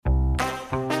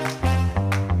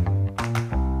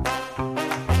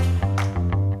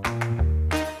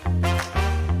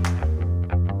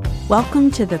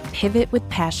Welcome to the Pivot with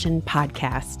Passion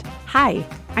podcast. Hi,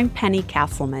 I'm Penny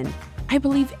Castleman. I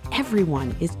believe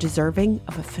everyone is deserving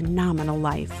of a phenomenal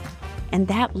life. And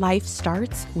that life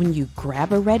starts when you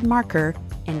grab a red marker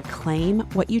and claim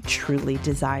what you truly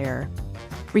desire.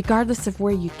 Regardless of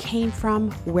where you came from,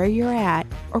 where you're at,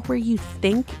 or where you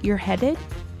think you're headed,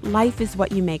 life is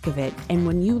what you make of it. And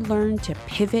when you learn to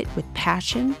pivot with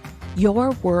passion,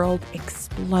 your world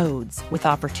explodes with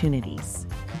opportunities.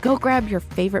 Go grab your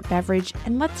favorite beverage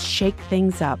and let's shake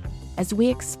things up as we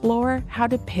explore how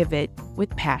to pivot with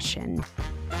passion.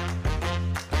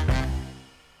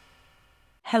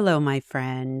 Hello, my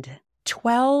friend.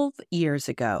 12 years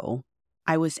ago,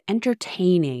 I was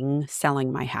entertaining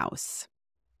selling my house.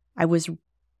 I was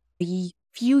a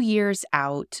few years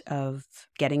out of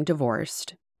getting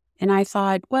divorced, and I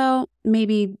thought, well,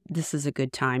 maybe this is a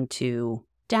good time to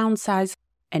downsize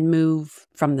and move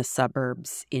from the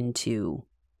suburbs into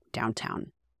downtown.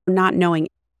 Not knowing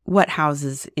what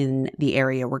houses in the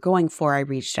area were going for, I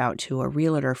reached out to a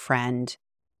realtor friend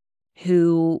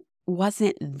who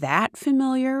wasn't that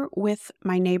familiar with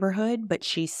my neighborhood, but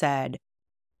she said,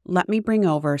 let me bring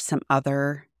over some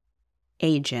other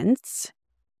agents,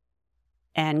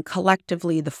 and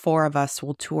collectively the four of us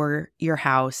will tour your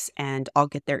house and I'll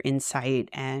get their insight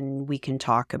and we can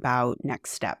talk about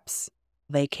next steps.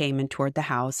 They came and toured the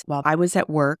house while I was at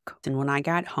work, and when I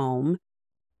got home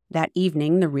that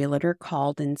evening, the realtor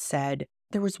called and said,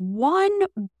 there was one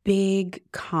big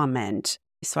comment.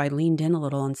 So I leaned in a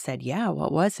little and said, yeah,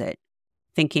 what was it?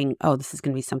 Thinking, oh, this is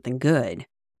going to be something good.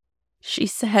 She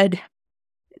said,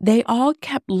 they all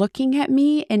kept looking at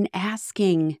me and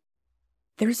asking,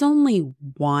 there's only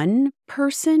one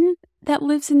person that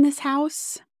lives in this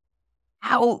house?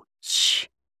 Ouch.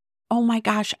 Oh my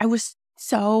gosh, I was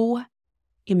so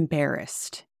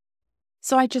embarrassed.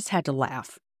 So I just had to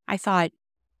laugh. I thought,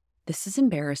 this is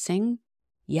embarrassing.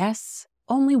 Yes,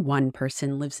 only one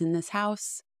person lives in this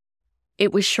house.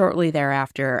 It was shortly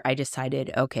thereafter I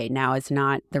decided, okay, now is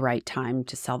not the right time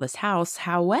to sell this house.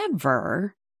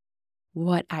 However,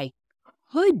 what I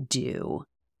could do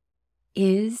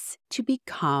is to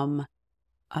become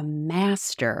a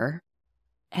master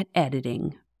at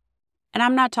editing. And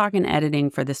I'm not talking editing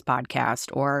for this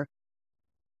podcast or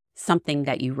something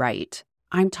that you write.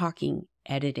 I'm talking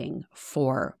editing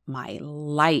for my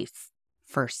life,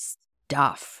 for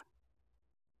stuff.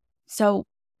 So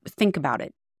think about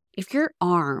it. If your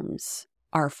arms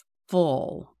are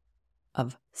full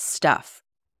of stuff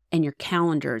and your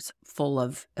calendar's full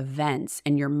of events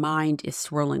and your mind is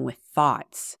swirling with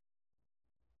thoughts,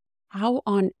 how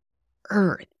on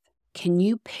earth can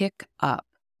you pick up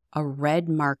a red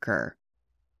marker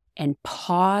and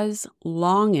pause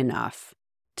long enough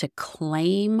to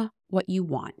claim what you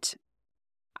want?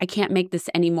 I can't make this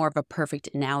any more of a perfect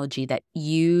analogy that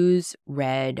use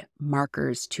red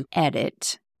markers to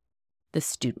edit the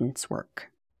student's work.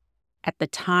 At the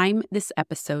time this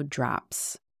episode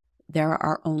drops, there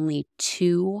are only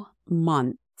 2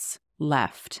 months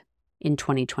left in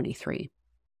 2023.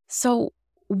 So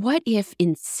what if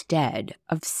instead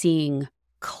of seeing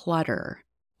clutter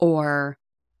or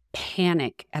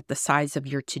panic at the size of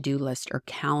your to-do list or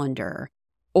calendar,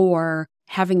 or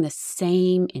having the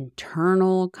same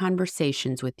internal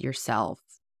conversations with yourself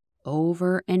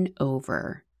over and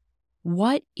over,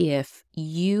 what if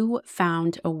you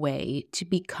found a way to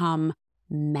become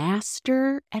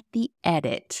master at the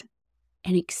edit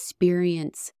and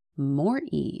experience more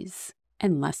ease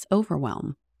and less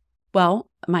overwhelm? Well,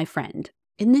 my friend,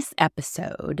 in this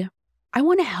episode, I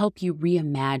want to help you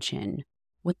reimagine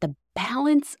what the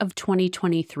balance of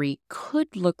 2023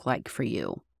 could look like for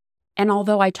you. And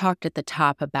although I talked at the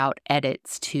top about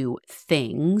edits to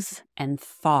things and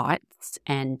thoughts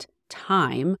and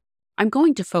time, I'm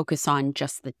going to focus on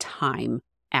just the time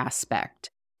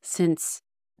aspect, since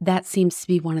that seems to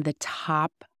be one of the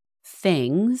top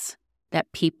things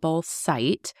that people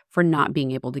cite for not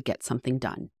being able to get something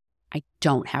done. I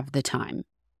don't have the time,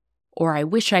 or I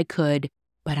wish I could,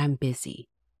 but I'm busy.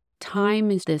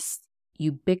 Time is this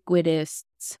ubiquitous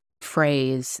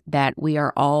phrase that we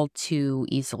are all too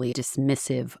easily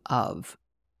dismissive of.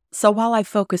 So while I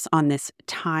focus on this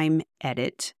time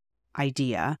edit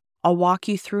idea, I'll walk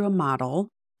you through a model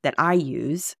that I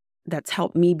use that's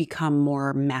helped me become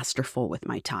more masterful with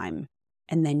my time.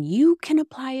 And then you can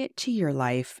apply it to your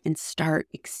life and start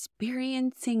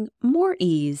experiencing more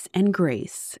ease and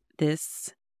grace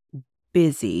this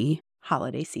busy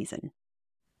holiday season.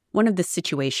 One of the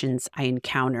situations I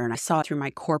encounter, and I saw through my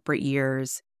corporate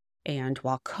years and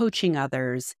while coaching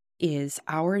others, is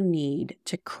our need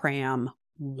to cram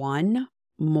one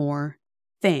more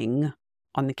thing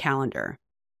on the calendar.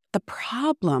 The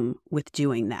problem with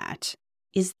doing that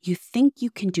is you think you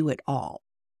can do it all.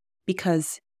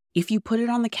 Because if you put it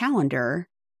on the calendar,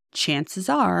 chances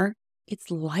are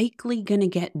it's likely going to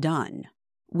get done,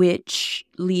 which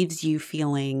leaves you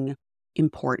feeling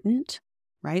important,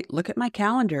 right? Look at my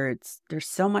calendar. There's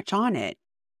so much on it.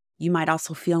 You might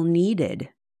also feel needed.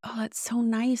 Oh, it's so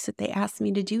nice that they asked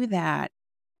me to do that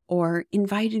or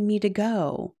invited me to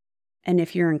go. And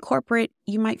if you're in corporate,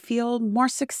 you might feel more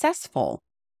successful.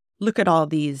 Look at all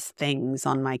these things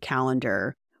on my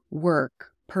calendar,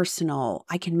 work, personal,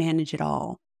 I can manage it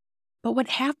all. But what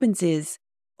happens is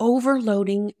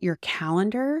overloading your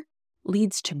calendar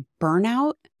leads to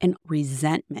burnout and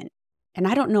resentment. And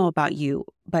I don't know about you,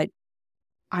 but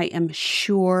I am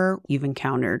sure you've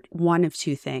encountered one of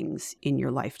two things in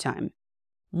your lifetime.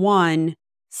 One,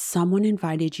 someone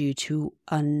invited you to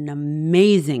an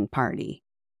amazing party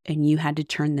and you had to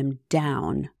turn them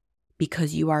down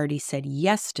because you already said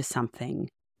yes to something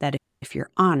that, if you're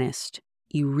honest,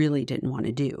 you really didn't want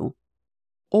to do.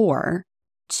 Or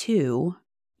two,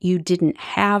 you didn't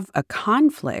have a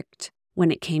conflict when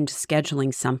it came to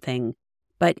scheduling something,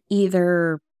 but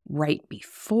either right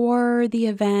before the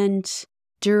event,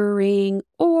 during,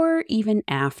 or even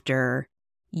after,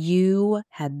 you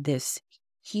had this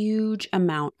huge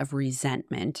amount of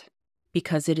resentment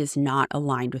because it is not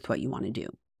aligned with what you want to do.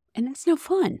 And that's no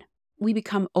fun. We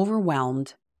become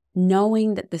overwhelmed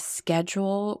knowing that the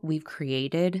schedule we've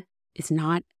created is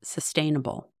not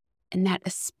sustainable. And that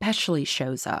especially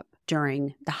shows up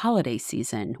during the holiday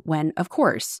season when, of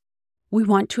course, we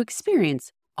want to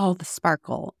experience all the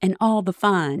sparkle and all the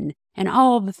fun and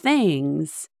all the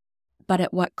things, but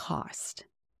at what cost?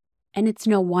 And it's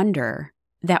no wonder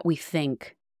that we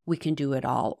think we can do it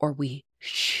all or we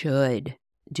should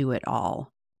do it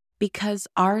all because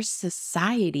our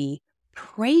society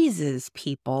praises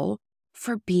people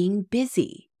for being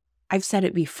busy. I've said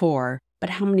it before,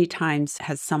 but how many times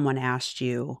has someone asked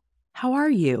you, "How are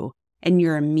you?" And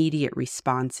your immediate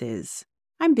response is,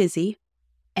 "I'm busy."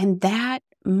 And that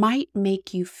might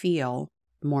make you feel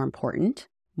more important,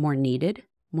 more needed,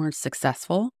 more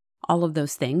successful, all of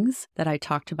those things that I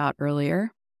talked about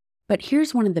earlier. But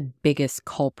here's one of the biggest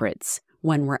culprits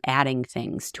when we're adding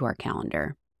things to our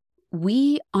calendar.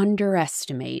 We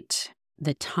underestimate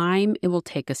the time it will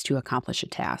take us to accomplish a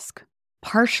task,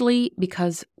 partially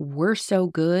because we're so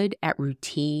good at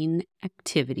routine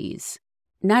activities.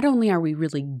 Not only are we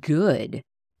really good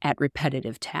at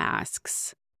repetitive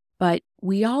tasks, but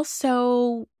we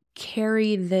also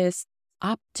carry this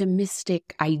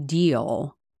optimistic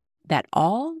ideal that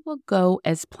all will go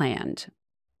as planned.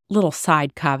 Little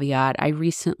side caveat, I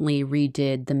recently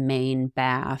redid the main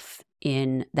bath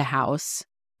in the house.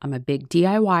 I'm a big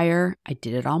DIYer. I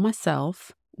did it all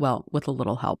myself, well, with a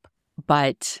little help.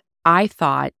 But I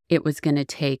thought it was going to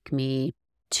take me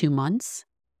 2 months,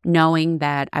 knowing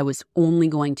that I was only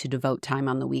going to devote time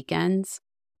on the weekends.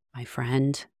 My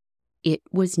friend, it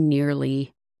was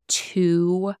nearly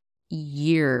 2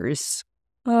 years.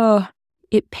 Oh,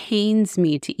 it pains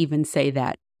me to even say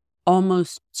that.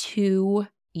 Almost 2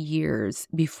 years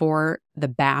before the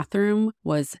bathroom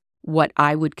was what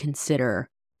I would consider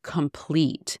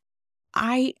complete.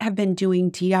 I have been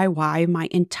doing DIY my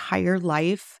entire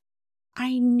life.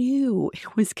 I knew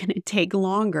it was going to take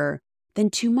longer than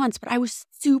 2 months, but I was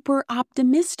super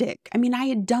optimistic. I mean, I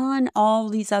had done all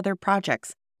these other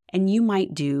projects, and you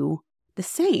might do the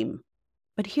same.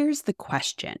 But here's the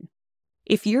question.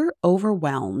 If you're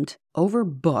overwhelmed,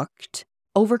 overbooked,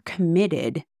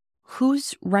 overcommitted,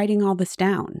 who's writing all this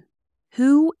down?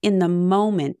 Who, in the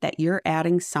moment that you're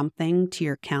adding something to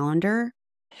your calendar,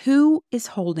 who is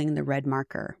holding the red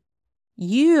marker?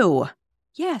 You.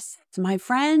 Yes, my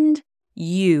friend,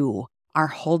 you are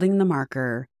holding the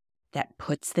marker that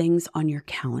puts things on your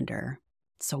calendar.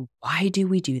 So why do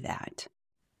we do that?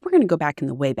 We're going to go back in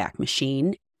the Wayback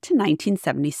Machine to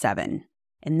 1977.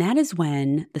 And that is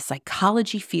when the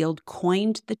psychology field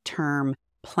coined the term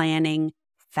planning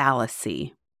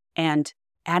fallacy. And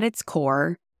at its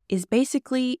core is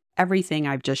basically everything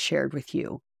I've just shared with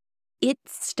you. It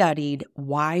studied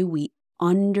why we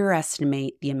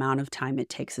underestimate the amount of time it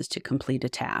takes us to complete a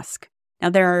task.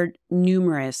 Now, there are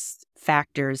numerous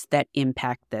factors that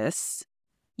impact this.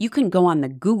 You can go on the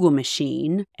Google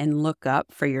machine and look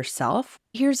up for yourself.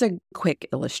 Here's a quick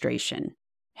illustration.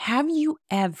 Have you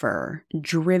ever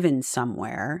driven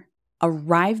somewhere,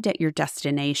 arrived at your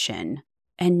destination,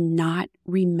 and not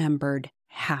remembered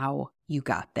how you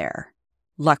got there?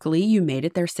 Luckily, you made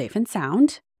it there safe and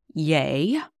sound.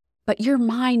 Yay. But your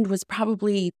mind was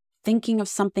probably thinking of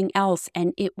something else,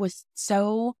 and it was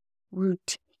so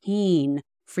routine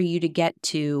for you to get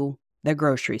to the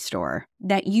grocery store,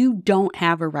 that you don't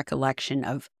have a recollection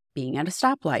of being at a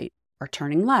stoplight or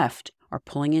turning left or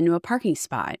pulling into a parking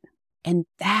spot. And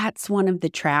that's one of the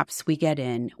traps we get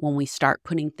in when we start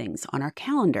putting things on our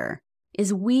calendar,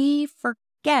 is we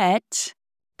forget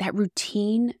that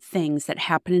routine things that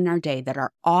happen in our day that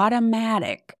are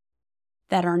automatic,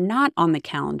 that are not on the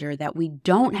calendar, that we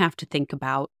don't have to think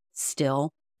about,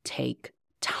 still take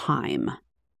time.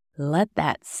 Let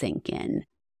that sink in.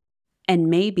 And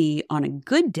maybe on a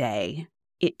good day,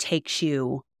 it takes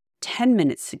you 10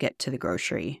 minutes to get to the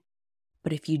grocery.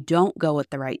 But if you don't go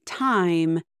at the right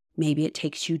time, maybe it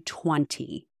takes you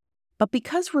 20. But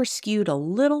because we're skewed a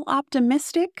little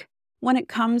optimistic when it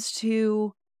comes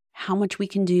to how much we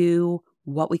can do,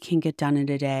 what we can get done in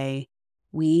a day,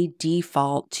 we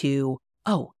default to,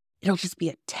 oh, it'll just be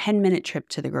a 10-minute trip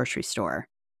to the grocery store,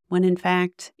 when in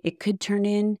fact, it could turn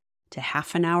into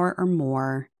half an hour or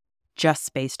more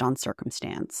just based on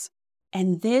circumstance.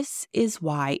 And this is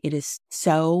why it is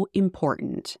so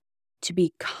important to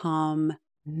become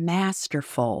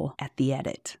masterful at the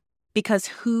edit. Because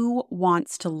who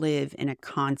wants to live in a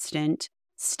constant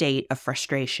state of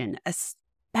frustration,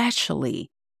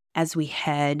 especially as we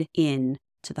head into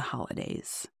the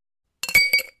holidays?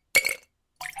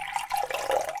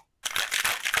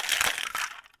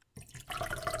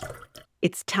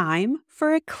 It's time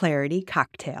for a clarity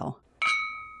cocktail.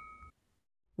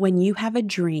 When you have a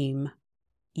dream,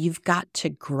 you've got to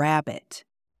grab it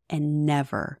and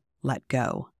never let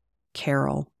go.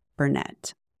 Carol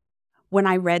Burnett. When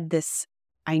I read this,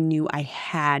 I knew I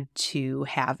had to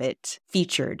have it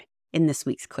featured in this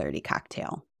week's Clarity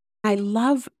Cocktail. I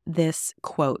love this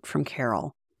quote from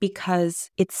Carol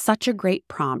because it's such a great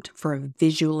prompt for a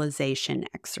visualization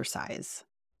exercise.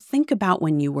 Think about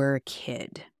when you were a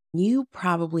kid. You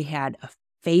probably had a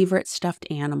favorite stuffed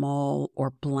animal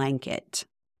or blanket,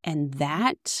 and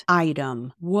that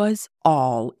item was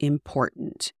all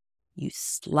important. You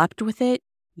slept with it,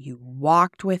 you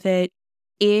walked with it,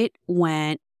 it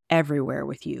went everywhere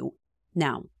with you.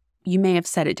 Now, you may have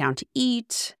set it down to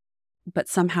eat, but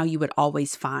somehow you would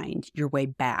always find your way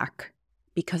back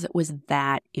because it was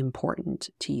that important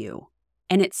to you.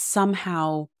 And it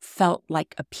somehow felt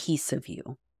like a piece of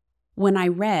you. When I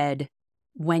read,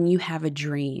 when you have a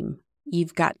dream,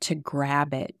 you've got to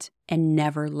grab it and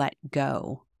never let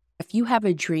go. If you have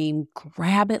a dream,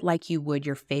 grab it like you would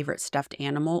your favorite stuffed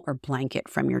animal or blanket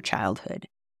from your childhood.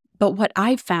 But what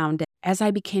I found as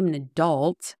I became an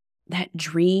adult, that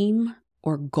dream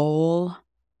or goal,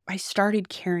 I started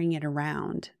carrying it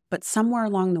around. But somewhere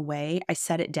along the way, I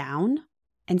set it down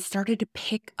and started to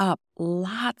pick up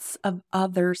lots of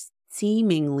other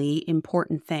seemingly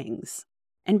important things.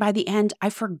 And by the end,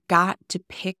 I forgot to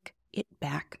pick it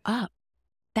back up.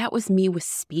 That was me with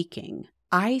speaking.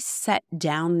 I set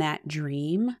down that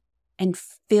dream and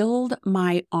filled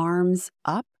my arms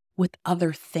up with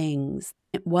other things.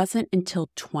 It wasn't until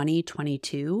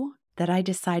 2022 that I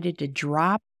decided to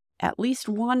drop at least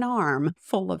one arm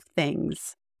full of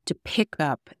things to pick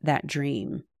up that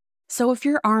dream. So if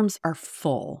your arms are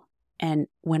full, and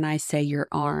when I say your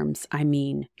arms, I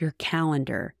mean your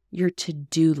calendar, your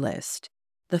to-do list,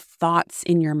 the thoughts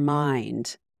in your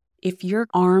mind. If your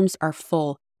arms are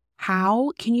full,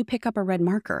 how can you pick up a red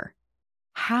marker?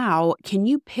 How can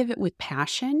you pivot with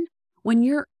passion when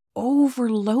you're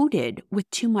overloaded with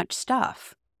too much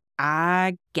stuff?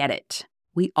 I get it.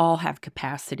 We all have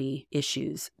capacity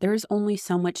issues. There's only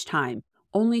so much time,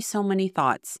 only so many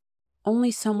thoughts,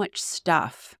 only so much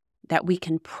stuff that we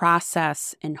can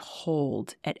process and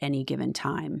hold at any given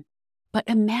time. But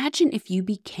imagine if you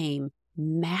became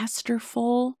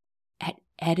masterful at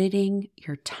editing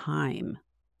your time.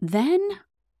 Then,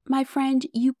 my friend,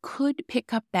 you could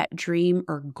pick up that dream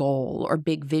or goal or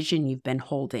big vision you've been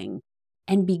holding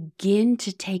and begin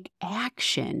to take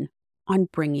action on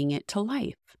bringing it to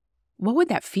life. What would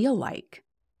that feel like?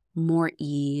 More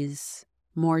ease,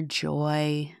 more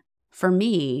joy. For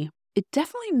me, it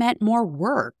definitely meant more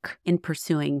work in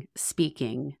pursuing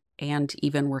speaking and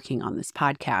even working on this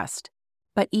podcast.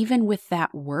 But even with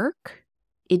that work,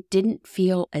 it didn't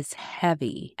feel as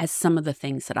heavy as some of the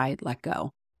things that I had let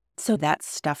go. So that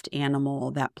stuffed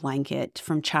animal, that blanket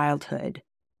from childhood,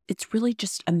 it's really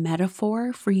just a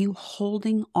metaphor for you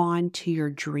holding on to your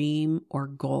dream or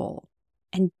goal.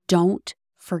 And don't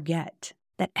forget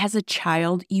that as a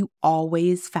child, you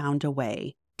always found a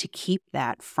way to keep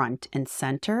that front and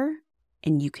center,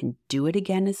 and you can do it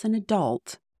again as an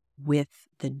adult with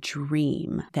the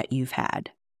dream that you've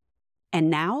had. And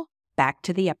now, back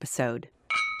to the episode.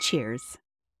 Cheers.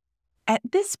 At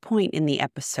this point in the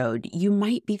episode, you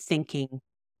might be thinking,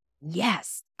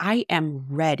 yes, I am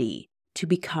ready to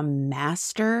become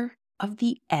master of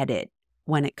the edit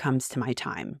when it comes to my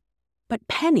time. But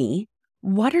Penny,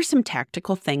 what are some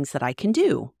tactical things that I can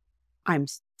do? I'm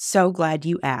so glad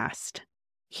you asked.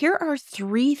 Here are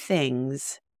 3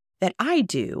 things that I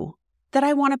do that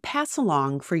I want to pass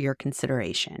along for your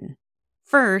consideration.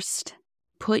 First,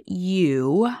 put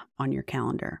you on your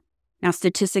calendar. Now,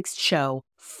 statistics show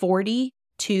 42%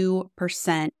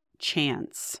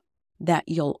 chance that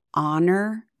you'll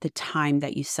honor the time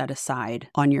that you set aside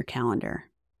on your calendar.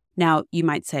 Now, you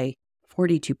might say,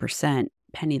 42%,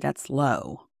 Penny, that's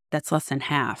low. That's less than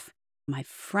half. My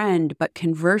friend, but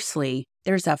conversely,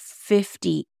 there's a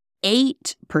 58%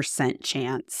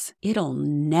 chance it'll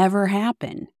never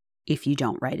happen if you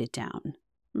don't write it down.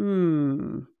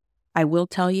 I will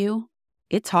tell you,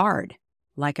 it's hard.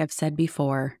 Like I've said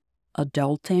before,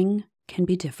 adulting can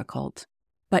be difficult.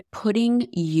 But putting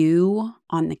you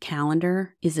on the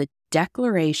calendar is a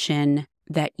declaration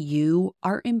that you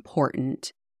are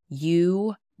important,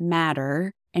 you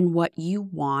matter, and what you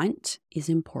want is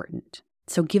important.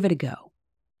 So give it a go.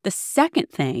 The second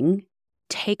thing,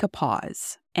 take a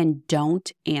pause and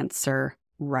don't answer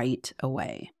right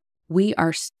away. We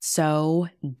are so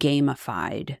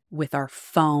gamified with our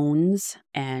phones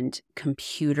and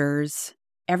computers.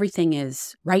 Everything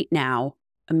is right now,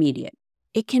 immediate.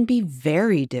 It can be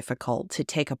very difficult to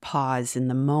take a pause in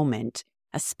the moment,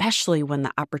 especially when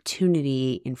the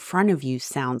opportunity in front of you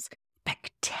sounds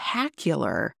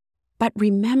spectacular. But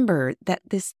remember that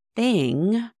this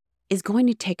thing is going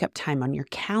to take up time on your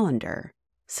calendar.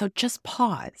 So just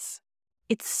pause.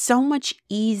 It's so much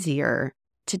easier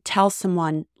to tell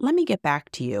someone, let me get back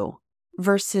to you,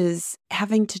 versus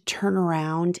having to turn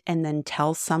around and then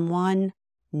tell someone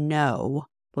no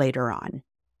later on.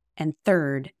 And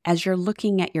third, as you're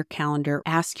looking at your calendar,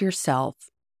 ask yourself,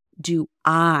 do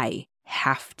I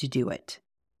have to do it?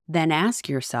 Then ask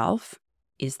yourself,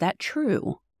 is that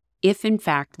true? If in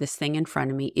fact this thing in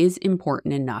front of me is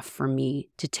important enough for me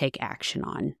to take action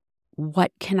on,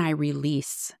 what can I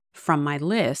release from my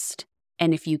list?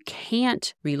 And if you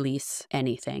can't release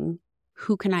anything,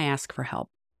 who can I ask for help?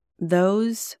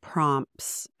 Those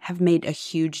prompts have made a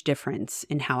huge difference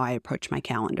in how I approach my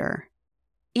calendar.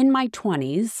 In my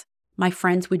 20s, my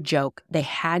friends would joke they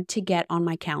had to get on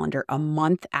my calendar a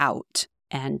month out.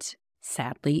 And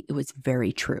sadly, it was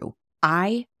very true.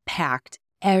 I packed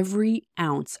every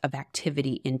ounce of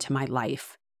activity into my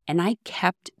life, and I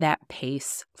kept that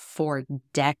pace for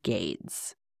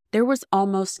decades. There was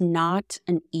almost not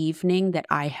an evening that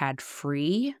I had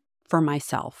free for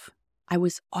myself. I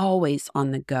was always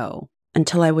on the go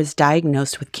until I was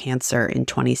diagnosed with cancer in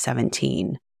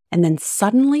 2017. And then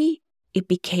suddenly, it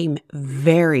became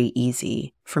very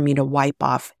easy for me to wipe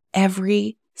off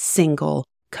every single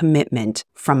commitment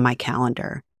from my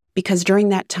calendar. Because during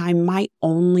that time, my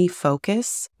only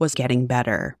focus was getting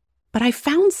better. But I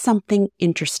found something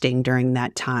interesting during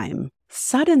that time.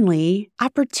 Suddenly,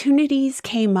 opportunities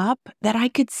came up that I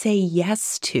could say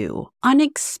yes to,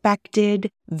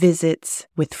 unexpected visits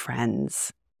with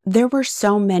friends. There were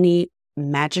so many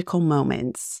magical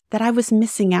moments that I was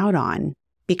missing out on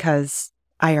because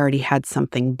I already had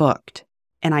something booked.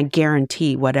 And I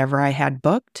guarantee whatever I had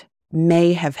booked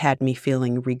may have had me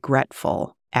feeling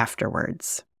regretful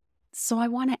afterwards. So I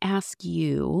want to ask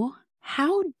you,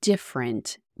 how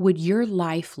different would your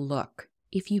life look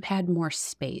if you had more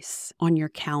space on your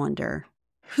calendar?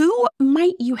 Who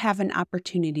might you have an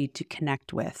opportunity to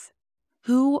connect with?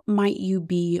 Who might you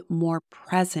be more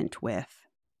present with?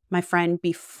 My friend,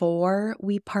 before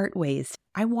we part ways,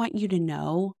 I want you to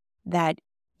know that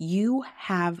you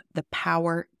have the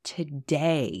power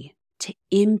today to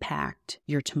impact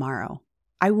your tomorrow.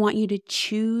 I want you to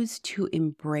choose to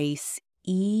embrace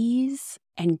ease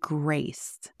and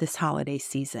grace this holiday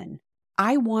season.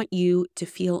 I want you to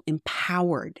feel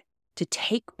empowered to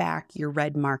take back your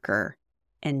red marker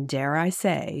and, dare I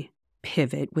say,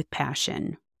 pivot with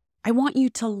passion. I want you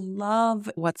to love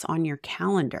what's on your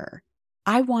calendar.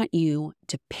 I want you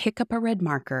to pick up a red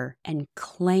marker and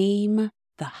claim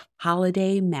the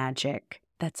holiday magic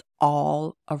that's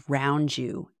all around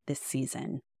you this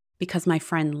season. Because, my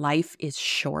friend, life is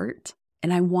short,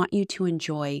 and I want you to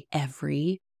enjoy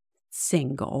every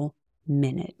single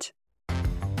minute.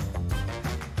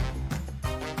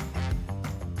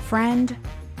 Friend,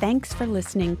 thanks for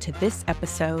listening to this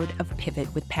episode of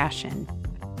Pivot with Passion.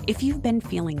 If you've been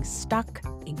feeling stuck,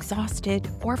 exhausted,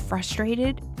 or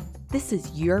frustrated, this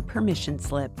is your permission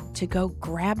slip to go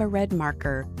grab a red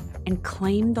marker and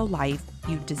claim the life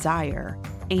you desire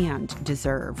and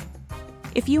deserve.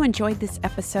 If you enjoyed this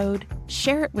episode,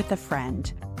 share it with a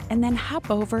friend, and then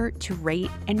hop over to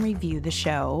rate and review the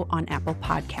show on Apple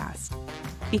Podcasts.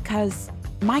 Because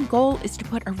My goal is to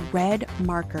put a red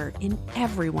marker in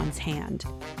everyone's hand,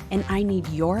 and I need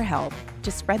your help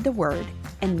to spread the word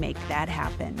and make that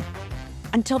happen.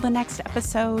 Until the next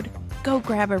episode, go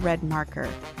grab a red marker,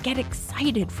 get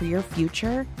excited for your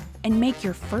future, and make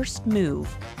your first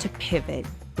move to pivot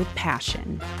with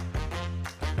passion.